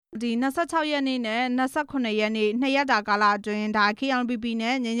ဒီ26ရက်နေ့နဲ့29ရက်နေ့2ရက်တာကာလအတွင်းဒါ KNPP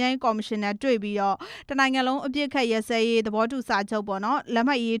နဲ့ငြိမ်းချမ်းရေးကော်မရှင်နဲ့တွေ့ပြီးတော့တနိုင်ငံလုံးအပြစ်ခတ်ရစဲရေးသဘောတူစာချုပ်ပေါ့နော်လက်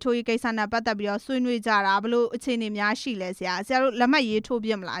မှတ်ရေးထိုးရေးကိစ္စနဲ့ပတ်သက်ပြီးတော့ဆွေးနွေးကြတာဘလို့အခြေအနေများရှိလဲဆရာတို့လက်မှတ်ရေးထိုး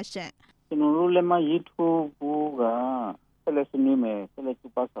ပြမလားရှင်ကျွန်တော်တို့လက်မှတ်ရေးထိုးဖို့ကဆက်လက်ဆွေးနွေးမယ်ဆက်လက်ချု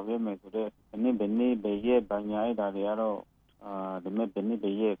ပ်ပတ်ဆောင်ရွက်မယ်ဆိုတော့ဒီနေ့ဘယ်ရက်ဘာညာအဲ့ဒါတွေကတော့ဒီနေ့ဘ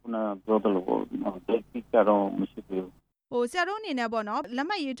ယ်ရက်ခုနပြောသလိုပေါ့ဒီကြတော့မရှိဘူးဆရာတို့အနေနဲ့ပေါ့နော်လက်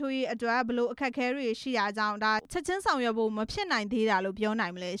မှတ်ရေးထိုးရေးအတွက်ဘလို့အခက်အခဲတွေရှိရကြောင်းဒါချက်ချင်းဆောင်ရွက်ဖို့မဖြစ်နိုင်သေးတာလို့ပြောနို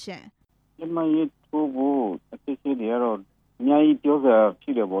င်မလဲရှင်လက်မှတ်ရေးထိုးဖို့အခက်အခဲတွေကတော့အများကြီးပြောစရာဖြ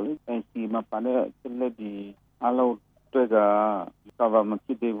စ်တယ်ပေါ့လေ NC မှာပါတဲ့ဆက်လက်ဒီအလုံးတွေ့ကမဖြ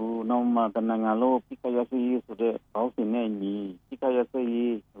စ်သေးဘူးနောက်မှတနိုင်ငံလုံးပြခရစရေးဆိုတဲ့ဘောင်းစင်နဲ့ညီပြခရစ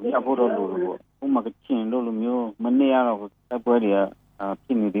ရေးရဖို့တော့လို့ပေါ့ဥမာကချင်လို့လိုမျိုးမနေ့ကတော့တိုက်ပွဲတွေကဖြ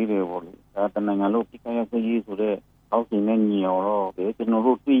စ်နေသေးတယ်ပေါ့လေဒါတနိုင်ငံလုံးပြခရစရေးဆိုတဲ့ဘောင်းစင်နဲ့ညီအောင်တော့ကျွန်တော်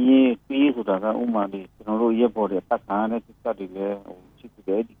တို့တွေ့ရေးဆိုတာကဥမာဒီကျွန်တော်တို့ရက်ပေါ်တဲ့တက်ခါတဲ့စစ်တပ်တွေလည်းရှိတ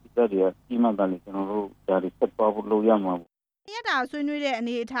ယ်ဒီစစ်တပ်တွေကကြီးမှန်တယ်ကျွန်တော်တို့ဒါတွေဆက်သွားဖို့လုပ်ရမှာရတာဆွေးနွေးတဲ့အ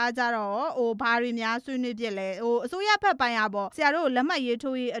နေအထားကြတော့ဘာတွေများဆွေးနွေးပြလဲအစိုးရဘက်ပိုင်းပေါ့ဆရာတို့လက်မှတ်ရေး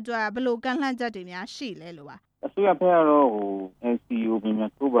ထိုးရေးအတွက်ဘယ်လိုကန့်လန့်ချက်တွေများရှိလဲလို့ပါအစိုးရဘက်ကတော့NCO ပြ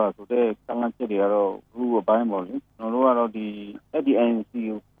န်ထိုးပါဆိုတဲ့ကန့်လန့်ချက်တွေကတော့ဘူးအပိုင်းပေါ့လေကျွန်တော်တို့ကတော့ဒီအဲ့ဒီ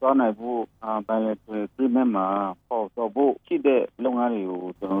NCO သွားနိုင်ဖို့bilateral agreement မှာပေါ်တော့ဖို့ရှိတဲ့လုပ်ငန်းတွေကို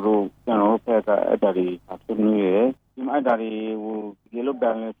ကျွန်တော်တို့ဘက်ကအဲ့ဒါတွေဆွေးနွေးရယ်ဒီမှာအဲ့ဒါတွေဒီလို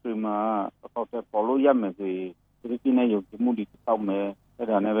bilateral မှာပေါ်လို့ရမယ်ဆိုရင်ဒီနေ့ရုပ်မှုတွေတောက်မယ်အဲ့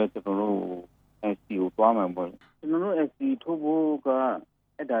ဒါနဲ့ပဲကျွန်တော်တို့ NCO သွားမှာပေါ့ကျွန်တော်တို့ NCO ထိုးဖို့က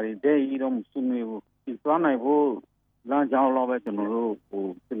အဲ့ဒါတွေတည်းရတော့မရှိနေဘူးဒီသွားနိုင်ဖို့လမ်းကြောင်းတော့ပဲကျွန်တော်တို့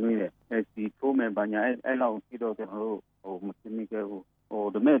ဆွေးနွေးတယ် NCO ထိုးမယ်ဘာညာအဲ့လောက်ရှိတော့ကျွန်တော်တို့မဆွေးနွေးခဲ့ဘူး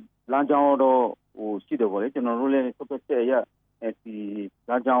ဒါမဲ့လမ်းကြောင်းတော့ရှိတယ်ပေါ့လေကျွန်တော်တို့လည်းဆက်ဆက်ရ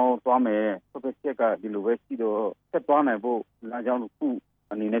လမ်းကြောင်းသွားမယ်ဆက်ဆက်ကဒီလိုပဲရှိတော့ဆက်သွားနိုင်ဖို့လမ်းကြောင်းတစ်ခု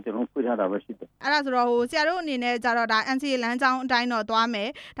အနေနဲ့ကျွန်တော်ဖွင့်ထားတာပဲရှိတယ်အဲ့ဒါဆိုတော့ဆရာတို့အနေနဲ့ကြတော့ဒါ NCA လမ်းကြောင်းအတိုင်းတော့သွားမယ်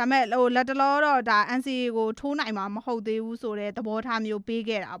ဒါပေမဲ့လက်တလောတော့ဒါ NCA ကိုထိုးနိုင်မှာမဟုတ်သေးဘူးဆိုတဲ့သဘောထားမျိုးပေး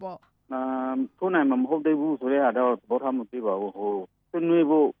ခဲ့တာပေါ့ထိုးနိုင်မှာမဟုတ်သေးဘူးဆိုတဲ့ဟာတော့သဘောထားမပေးပါဘူးဆွေးနွေး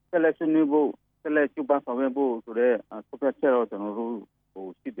ဖို့ဆက်လက်ဆွေးနွေးဖို့ဆက်လက်ချုပ်ပတ်ဆောင်ရွက်ဖို့ဆိုတဲ့ဆက်ဆက်ချက်တော့ကျွန်တော်တို့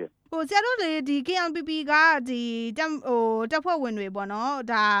ရှိတယ်ဆရာတို့လေဒီ KNPP ကဒီတပ်ဖွဲ့ဝင်တွေပေါ့နော်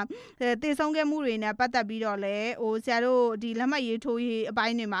ဒါတည်ဆုံးခဲ့မှုတွေနဲ့ပတ်သက်ပြီးတော့လဲဆရာတို့ဒီလက်မှတ်ရေးထိုးရေးအပို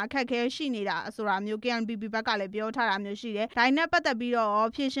င်းတွေမှာအခက်အခဲရှိနေတာဆိုတာမျိုး KNPP ဘက်ကလည်းပြောထားတာမျိုးရှိတယ်ဒါနဲ့ပတ်သက်ပြီးတော့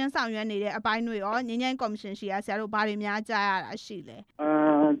ဖြည့်ရှင်းဆောင်ရွက်နေတဲ့အပိုင်းတွေရောငြိမ်းချမ်းကော်မရှင်ရှိဆရာတို့ဘာတွေများကြားရတာရှိလဲ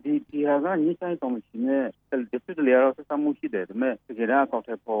ဒီဟာကငြိမ်းချမ်းကော်မရှင်နဲ့ဒီလိုရောဆက်မှုရှိတယ်ဒါပေမဲ့တကယ်တော့ကောက်ထ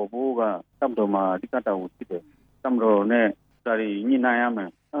ပ်ပေါ်ဖို့ကတပ်တော်မှာအဓိကတာဝန်ရှိတယ်တပ်တော်နဲ့ဒါတွေညှိနှိုင်းရမယ်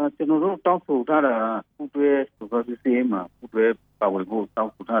ကျွန်တော်တို့တောင်းဆိုထားတာပူတွဲဆိုတော့စီမှာပူတွဲပါဝင်ဖို့တော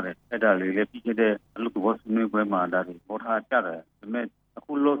င်းဆိုထားတယ်အဲ့ဒါလေးလည်းပြီးခဲ့တဲ့အလုပ်တော်ဆွေးနွေးပွဲမှာဒါတွေပေါ်ထားကြတယ်ဒါပေမဲ့အ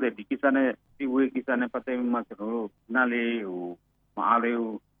ခုလို့တဲ့ဒီကိစ္စနဲ့ဒီဝေးကိစ္စနဲ့ပတ်သက်မှကျွန်တော်တို့နားလေးမအားလေး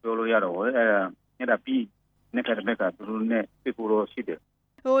ပြောလို့ရတော့အဲ့ဒါပြီးနေတဲ့ဘက်ကသူတို့နဲ့ပြေဖို့တော့ရှိတယ်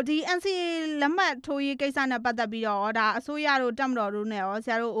ဒီ NCA လက်မှတ်ထိုးရေးကိစ္စနဲ့ပတ်သက်ပြီးတော့ဒါအစိုးရတို့တပ်မတော်တို့နဲ့ရောဆ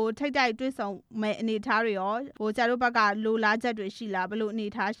ရာတို့ထိတ်တိုက်တွေ့ဆုံမဲ့အနေအထားတွေရောဆရာတို့ဘက်ကလိုလားချက်တွေရှိလားဘယ်လိုအနေ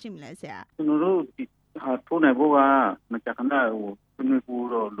အထားရှိမလဲဆရာကျွန်တော်တို့ထိုးနိုင်ဖို့ကမကြခဏဆွေးနွေးဖို့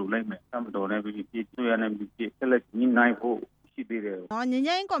တော့လိုလိုက်မယ်တပ်မတော်နဲ့ပြည်သူရနဲ့ပြည်ဆက်လက်ညှိနှိုင်းဖို့ရှိသေးတယ်ငြိမ်း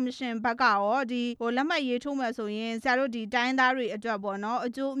ချမ်းကော်မရှင်ဘက်ကရောဒီလက်မှတ်ရေးထိုးမယ်ဆိုရင်ဆရာတို့ဒီတိုင်းသားတွေအတွက်ပေါ့နော်အ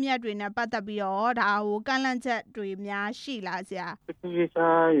ကျိုးအမြတ်တွေနဲ့ပတ်သက်ပြီးတော့ဒါကန့်လန့်ချက်တွေများရှိလားဆရာဒီ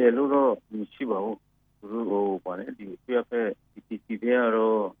စားရလို့တော့မရှိပါဘူးသူတို့ပါတယ်ဒီပြဖက်ဒီတွေက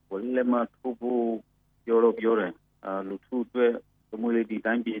တော့ဘယ်လက်မှတ်ထိုးဖို့ပြောတယ်လူထုအတွက်မွေးလေးဒီ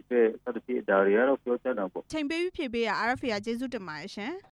တိုင်းပြည်အတွက်စသဖြင့်ဒါတွေကတော့ပြောကြတာပေါ့ချိန်ပေးပြီးဖြေပေးရ RFA ကကျေးဇူးတင်ပါတယ်ရှင်